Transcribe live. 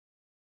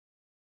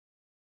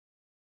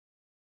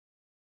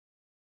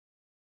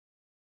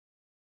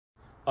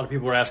A lot of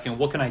people are asking,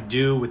 what can I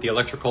do with the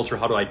electroculture?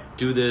 How do I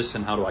do this?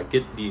 And how do I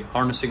get the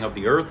harnessing of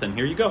the earth? And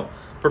here you go.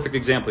 Perfect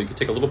example. You could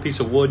take a little piece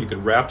of wood, you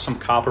could wrap some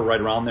copper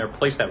right around there,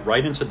 place that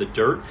right into the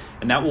dirt,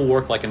 and that will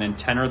work like an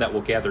antenna that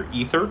will gather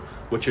ether,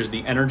 which is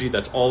the energy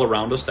that's all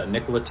around us that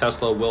Nikola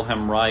Tesla,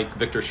 Wilhelm Reich,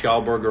 Victor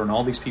Schauberger, and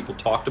all these people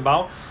talked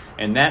about.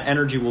 And that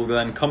energy will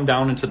then come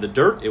down into the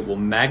dirt. It will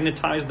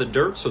magnetize the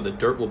dirt, so the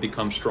dirt will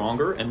become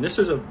stronger. And this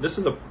is a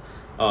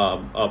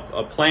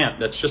plant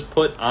that's just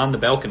put on the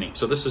balcony.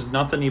 So this is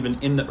nothing even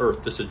in the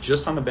earth. This is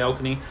just on the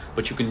balcony,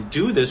 but you can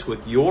do this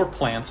with your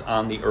plants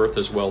on the earth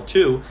as well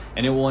too,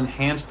 and it will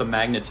enhance the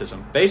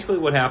magnetism. Basically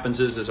what happens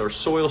is our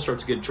soil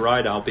starts to get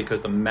dried out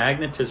because the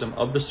magnetism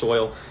of the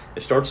soil,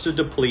 it starts to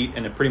deplete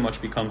and it pretty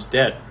much becomes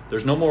dead.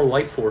 There's no more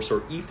life force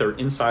or ether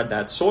inside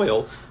that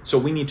soil, so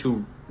we need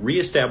to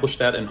reestablish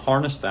that and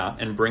harness that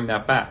and bring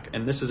that back.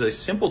 And this is a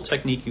simple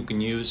technique you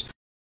can use